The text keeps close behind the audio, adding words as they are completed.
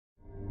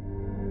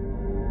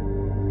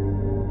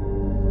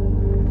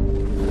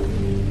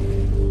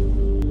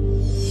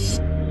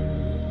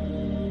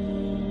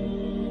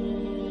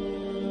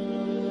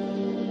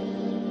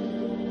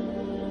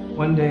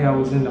one day I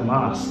was in the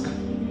mosque,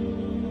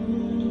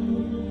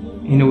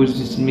 and it was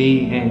just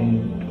me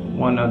and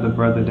one other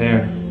brother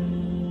there.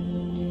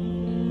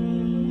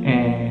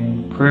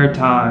 And prayer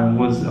time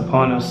was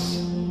upon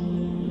us.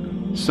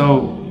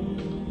 So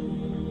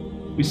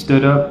we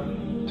stood up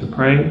to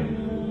pray.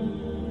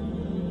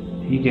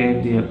 He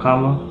gave the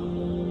Iqamah.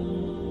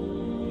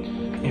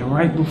 And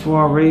right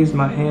before I raised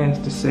my hands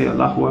to say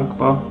Allahu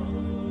Akbar,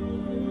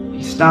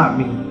 he stopped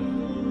me.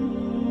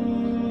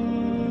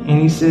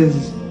 And he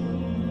says,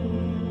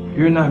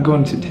 "You're not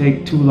going to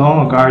take too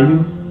long, are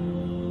you?"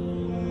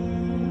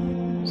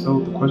 So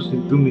the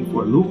question threw me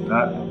for a loop.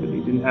 I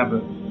really didn't have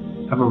a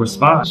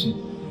response.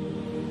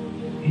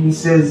 And he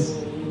says,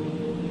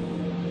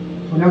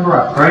 "Whenever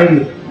I pray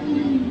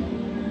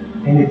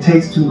and it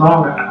takes too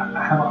long,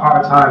 I have a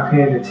hard time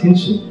paying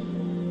attention."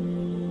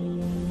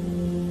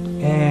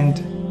 And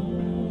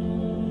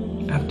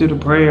after the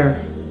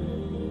prayer,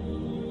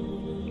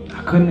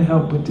 I couldn't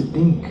help but to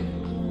think,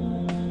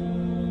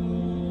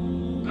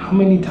 how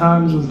many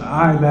times was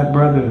I that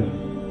brother?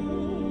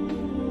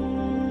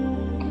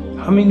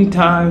 How many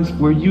times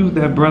were you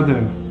that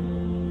brother?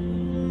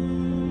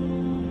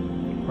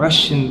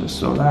 Rushing the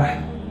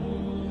Sholat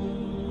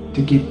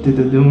to get to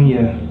the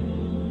dunya.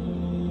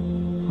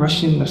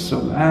 Rushing the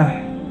Sholat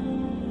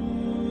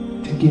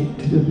to get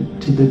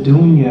to the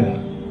dunya.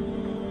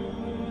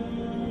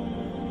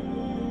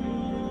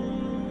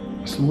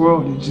 This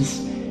world,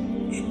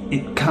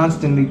 it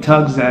constantly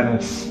tugs at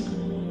us.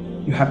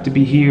 You have to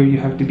be here, you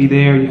have to be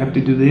there, you have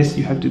to do this,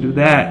 you have to do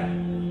that.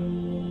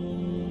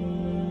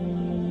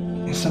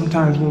 And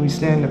sometimes when we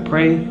stand to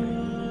pray,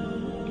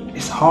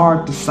 it's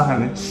hard to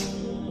silence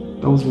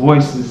those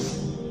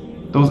voices,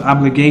 those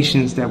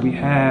obligations that we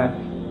have.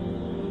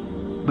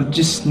 But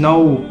just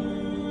know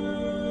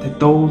that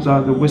those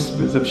are the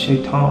whispers of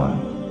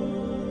Shaitan,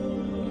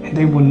 and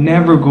they will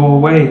never go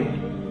away.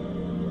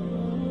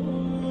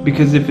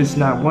 Because if it's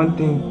not one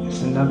thing,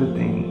 it's another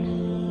thing.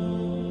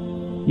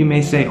 You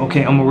may say,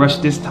 okay, I'm gonna rush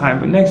this time,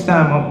 but next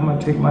time I'm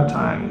gonna take my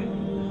time.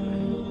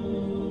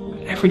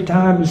 Every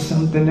time is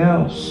something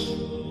else.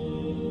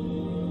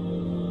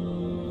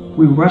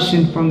 We're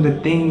rushing from the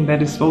thing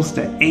that is supposed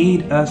to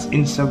aid us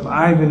in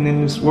surviving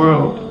in this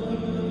world.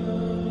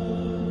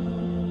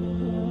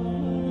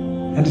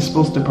 That is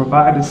supposed to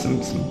provide us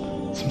some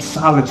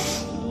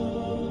solace,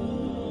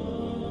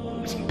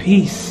 some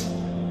peace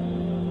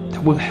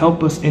that will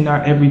help us in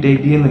our everyday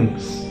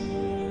dealings.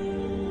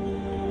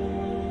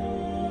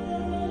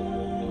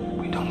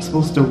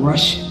 Supposed to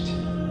rush it.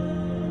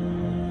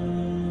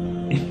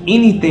 If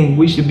anything,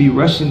 we should be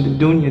rushing the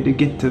dunya to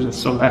get to the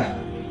Sholat.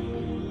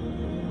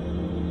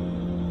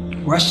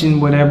 Rushing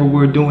whatever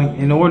we're doing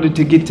in order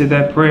to get to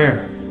that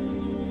prayer.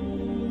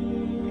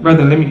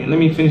 Brother, let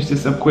me finish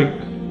this up quick.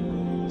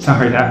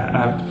 Sorry, I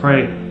have to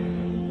pray.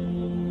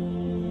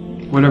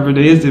 Whatever it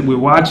is that we're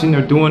watching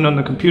or doing on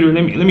the computer,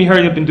 let me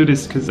hurry up and do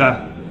this, because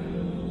I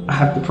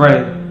have to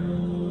pray.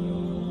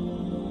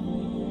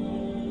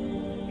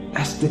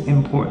 That's the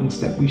importance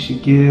that we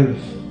should give.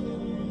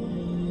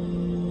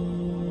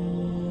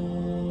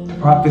 The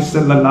Prophet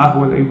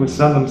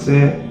ﷺ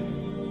said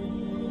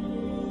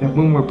that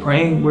when we're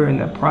praying, we're in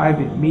a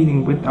private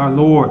meeting with our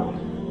Lord.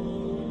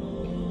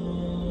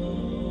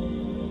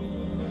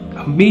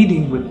 A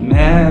meeting with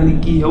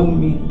Maliki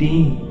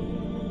Yawmiddin.